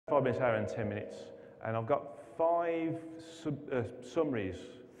5 minutes, hour and 10 minutes, and I've got 5 summaries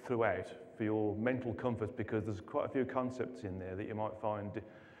throughout for your mental comfort, because there's quite a few concepts in there that you might find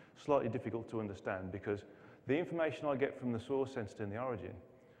slightly difficult to understand, because the information I get from the source entity and the origin,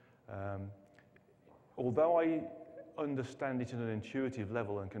 although I understand it at an intuitive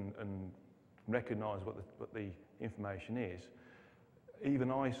level and can recognise what the information is,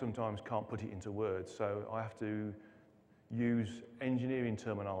 even I sometimes can't put it into words, so I have to use engineering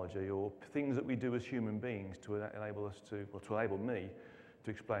terminology or things that we do as human beings to enable us to, or to enable me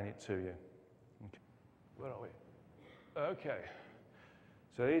to explain it to you. Okay. Where are we? Okay.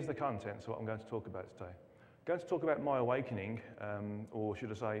 So here's the contents of what I'm going to talk about today. I'm going to talk about my awakening, or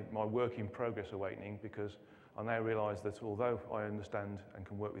should I say my work in progress awakening, because I now realise that although I understand and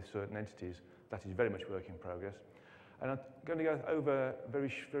can work with certain entities, that is very much work in progress. And I'm going to go over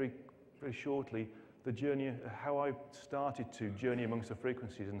very shortly the journey, how I started to journey amongst the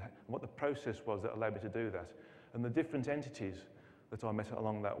frequencies and what the process was that allowed me to do that, and the different entities that I met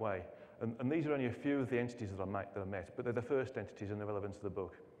along that way. And these are only a few of the entities that I met, but they're the first entities and the relevance of the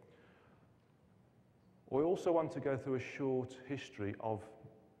book. I also want to go through a short history of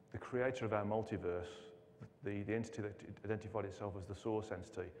the creator of our multiverse, the entity that identified itself as the source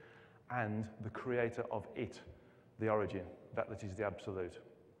entity, and the creator of it, the origin, that is the absolute.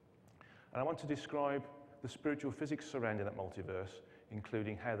 And I want to describe the spiritual physics surrounding that multiverse,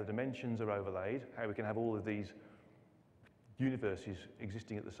 including how the dimensions are overlaid, how we can have all of these universes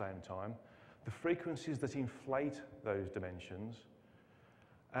existing at the same time, the frequencies that inflate those dimensions,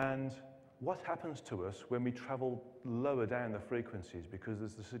 and what happens to us when we travel lower down the frequencies, because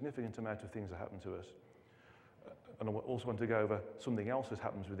there's a significant amount of things that happen to us. And I also want to go over something else that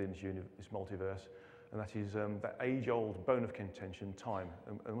happens within this multiverse, and that is that age-old bone of contention, time.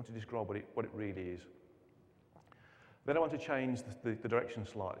 And I want to describe what it really is. Then I want to change the direction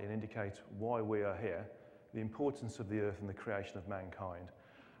slightly and indicate why we are here, the importance of the earth and the creation of mankind,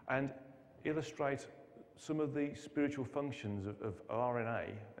 and illustrate some of the spiritual functions of RNA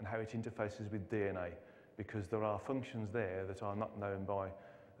and how it interfaces with DNA, because there are functions there that are not known by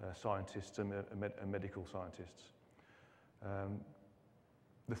scientists and medical scientists.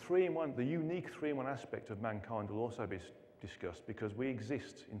 The unique 3-in-1 aspect of mankind will also be discussed, because we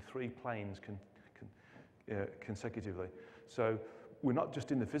exist in 3 planes consecutively. So we're not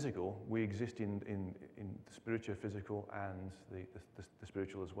just in the physical, we exist in the spiritual, physical, and the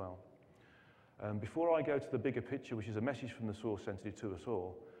spiritual as well. Before I go to the bigger picture, which is a message from the source entity to us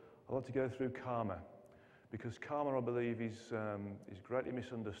all, I'd like to go through karma, because karma, I believe, is greatly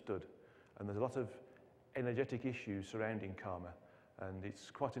misunderstood, and there's a lot of energetic issues surrounding karma. And it's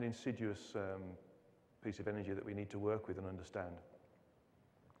quite an insidious piece of energy that we need to work with and understand.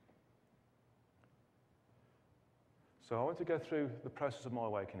 So I want to go through the process of my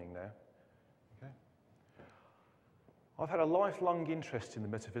awakening now. Okay. I've had a lifelong interest in the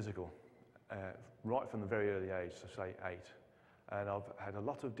metaphysical, right from the very early age, so say 8. And I've had a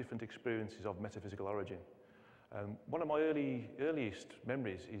lot of different experiences of metaphysical origin. One of my earliest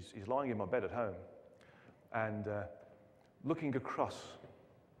memories is lying in my bed at home and looking across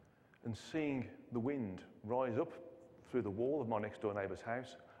and seeing the wind rise up through the wall of my next door neighbour's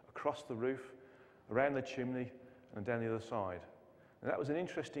house, across the roof, around the chimney, and down the other side. And that was an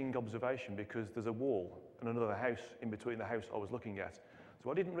interesting observation, because there's a wall and another house in between the house I was looking at.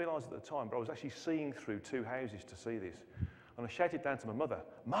 So I didn't realise at the time, but I was actually seeing through 2 houses to see this. And I shouted down to my mother,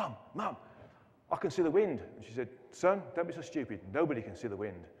 "Mum, Mum, I can see the wind." And she said, "Son, don't be so stupid. Nobody can see the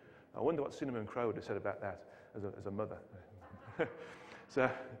wind." I wonder what Cinnamon Crow would have said about that as a mother. So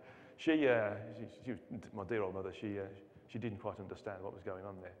she, my dear old mother, she didn't quite understand what was going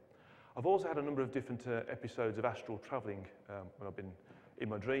on there. I've also had a number of different episodes of astral travelling when I've been in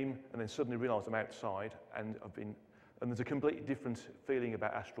my dream and then suddenly realised I'm outside, and there's a completely different feeling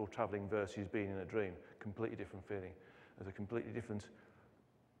about astral travelling versus being in a dream. Completely different feeling. There's a completely different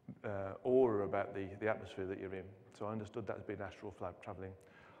aura about the atmosphere that you're in. So I understood that as being astral travelling.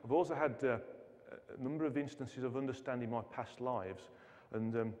 I've also had a number of instances of understanding my past lives,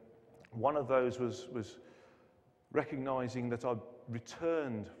 and one of those was recognising that I'd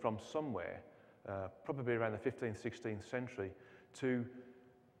returned from somewhere, probably around the 15th, 16th century, to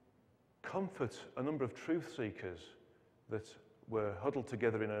comfort a number of truth seekers that were huddled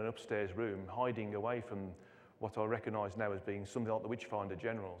together in an upstairs room, hiding away from what I recognise now as being something like the Witchfinder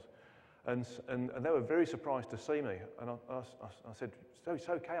Generals. And they were very surprised to see me, and I said, "So it's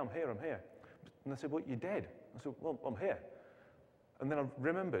okay, I'm here. And they said, "Well, you're dead." I said, "Well, I'm here." And then I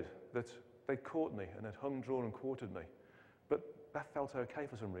remembered that they'd caught me and had hung, drawn and quartered me. But that felt okay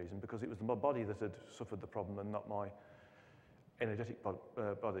for some reason, because it was my body that had suffered the problem and not my energetic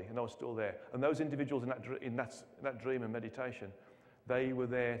body, and I was still there. And those individuals in that dream and meditation, they were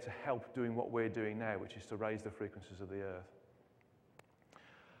there to help doing what we're doing now, which is to raise the frequencies of the earth.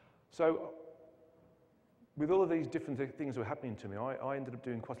 So, with all of these different things that were happening to me, I ended up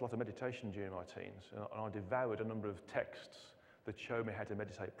doing quite a lot of meditation during my teens, and I devoured a number of texts that showed me how to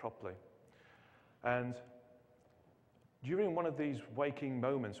meditate properly. And during one of these waking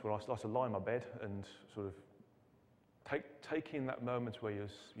moments where I started to lie in my bed and sort of taking that moment where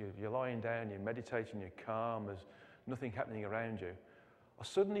you're lying down, you're meditating, you're calm, there's nothing happening around you, I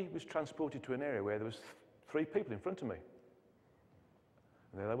suddenly was transported to an area where there was 3 people in front of me.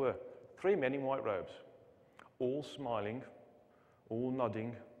 And there they were, 3 men in white robes, all smiling, all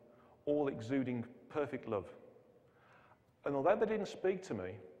nodding, all exuding perfect love. And although they didn't speak to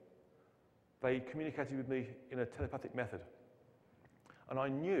me, they communicated with me in a telepathic method. And I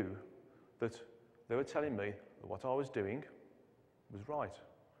knew that they were telling me that what I was doing was right.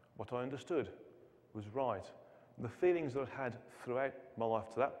 What I understood was right. And the feelings that I'd had throughout my life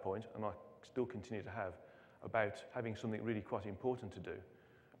to that point, and I still continue to have, about having something really quite important to do,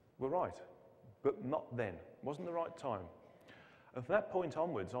 were right. But not then. It wasn't the right time. And from that point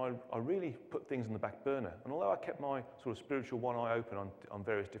onwards, I really put things on the back burner. And although I kept my sort of spiritual one eye open on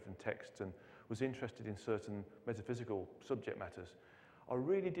various different texts and was interested in certain metaphysical subject matters, I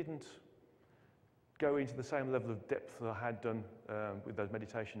really didn't go into the same level of depth that I had done with those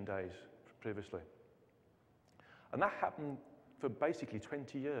meditation days previously. And that happened for basically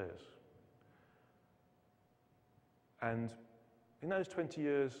 20 years. And in those 20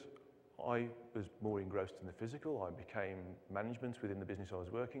 years, I was more engrossed in the physical. I became management within the business I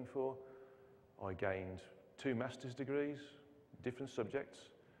was working for. I gained 2 master's degrees, different subjects.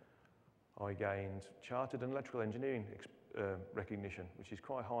 I gained chartered and electrical engineering recognition, which is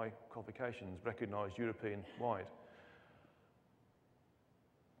quite high qualifications, recognised European-wide.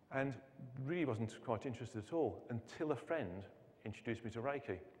 And really wasn't quite interested at all until a friend introduced me to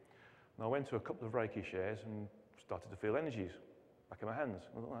Reiki. And I went to a couple of Reiki shares and started to feel energies back in my hands.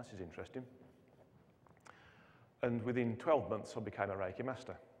 I thought, well, this is interesting. And within 12 months, I became a Reiki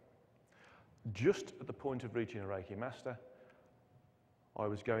master. Just at the point of reaching a Reiki master, I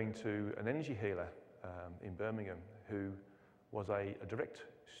was going to an energy healer in Birmingham who was a direct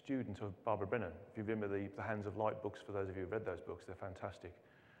student of Barbara Brennan. If you remember the Hands of Light books, for those of you who've read those books, they're fantastic.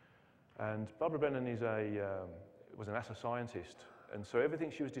 And Barbara Brennan was an NASA scientist, and so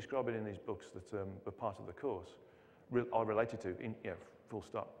everything she was describing in these books that were part of the course are related to, full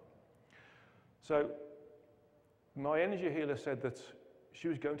stop. So my energy healer said that she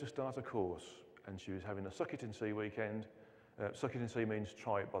was going to start a course, and she was having a suck it and see weekend. Suck it and see means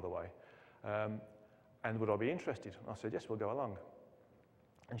try it, by the way. And would I be interested? I said, yes, we'll go along.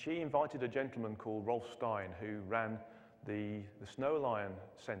 And she invited a gentleman called Rolf Stein, who ran the Snow Lion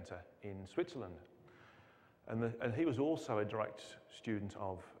Centre in Switzerland. And he was also a direct student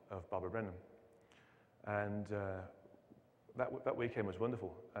of Barbara Brennan. And that weekend was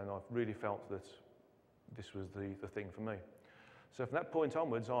wonderful, and I really felt that this was the thing for me. So from that point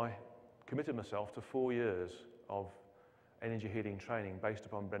onwards, I committed myself to 4 years of energy healing training based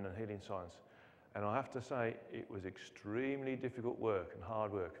upon Brennan healing science. And I have to say, it was extremely difficult work and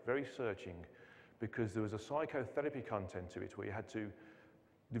hard work, very searching, because there was a psychotherapy content to it where you had to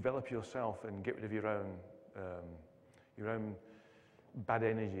develop yourself and get rid of your own bad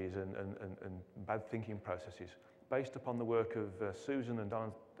energies and bad thinking processes, based upon the work of Susan and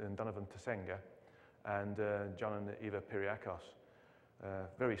Donovan Tasenga and John and Eva Piriakos.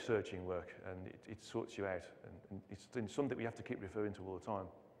 Very searching work, and it sorts you out, and it's something we have to keep referring to all the time.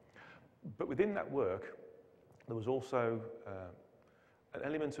 But within that work, there was also an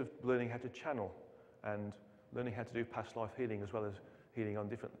element of learning how to channel and learning how to do past life healing, as well as healing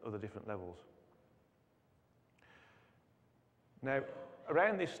on other different levels. Now,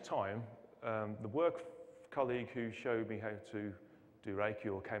 around this time, the work colleague who showed me how to do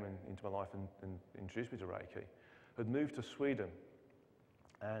Reiki, or came into my life and introduced me to Reiki, had moved to Sweden,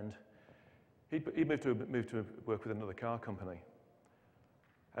 and he moved to work with another car company.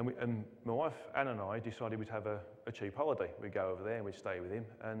 And my wife, Anne, and I decided we'd have a cheap holiday. We'd go over there and we'd stay with him,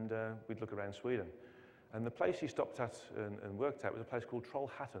 and we'd look around Sweden. And the place he stopped at and worked at was a place called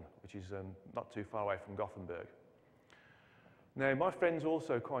Trollhättan, which is not too far away from Gothenburg. Now, my friend's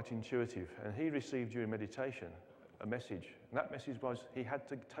also quite intuitive, and he received during meditation a message. And that message was he had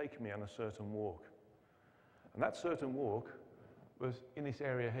to take me on a certain walk. And that certain walk was in this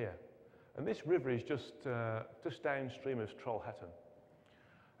area here. And this river is just downstream of Trollhättan.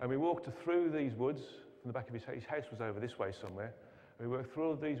 And we walked through these woods from the back of his house. His house was over this way somewhere. We walked through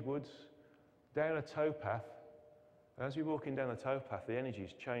all of these woods, down a towpath, And as we were walking down the towpath, the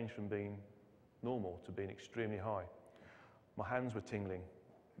energies changed from being normal to being extremely high. My hands were tingling,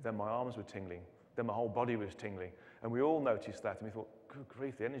 then my arms were tingling, then my whole body was tingling. And we all noticed that, and we thought, good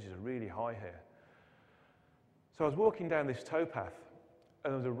grief, the energies are really high here. So I was walking down this towpath,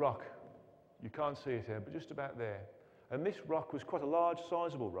 and there was a rock. You can't see it here, but just about there. And this rock was quite a large,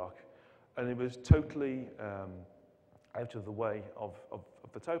 sizable rock, and it was totally out of the way of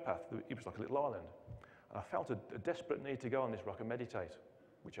the towpath. It was like a little island. And I felt a desperate need to go on this rock and meditate,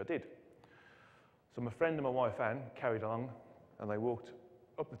 which I did. So my friend and my wife, Anne, carried on, and they walked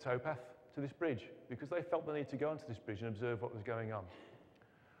up the towpath to this bridge because they felt the need to go onto this bridge and observe what was going on.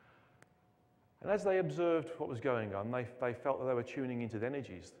 And as they observed what was going on, they felt that they were tuning into the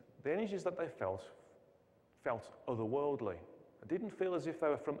energies. The energies that they felt otherworldly. They didn't feel as if they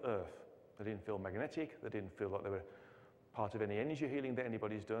were from Earth. They didn't feel magnetic. They didn't feel like they were part of any energy healing that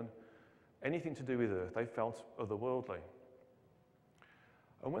anybody's done. Anything to do with Earth, they felt otherworldly.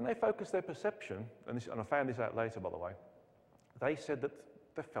 And when they focused their perception, and I found this out later, by the way, they said that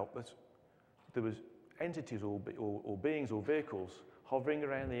they felt that there was entities or beings or vehicles hovering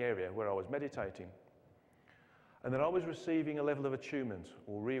around the area where I was meditating, and that I was receiving a level of attunement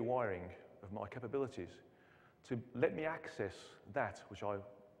or rewiring of my capabilities to let me access that which I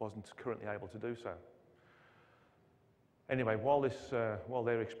wasn't currently able to do so. Anyway, while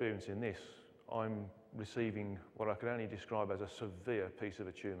they're experiencing this, I'm receiving what I can only describe as a severe piece of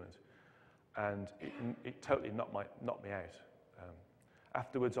attunement, and it totally knocked me out.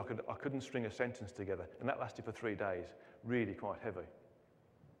 Afterwards, I couldn't string a sentence together, and that lasted for 3 days, really quite heavy.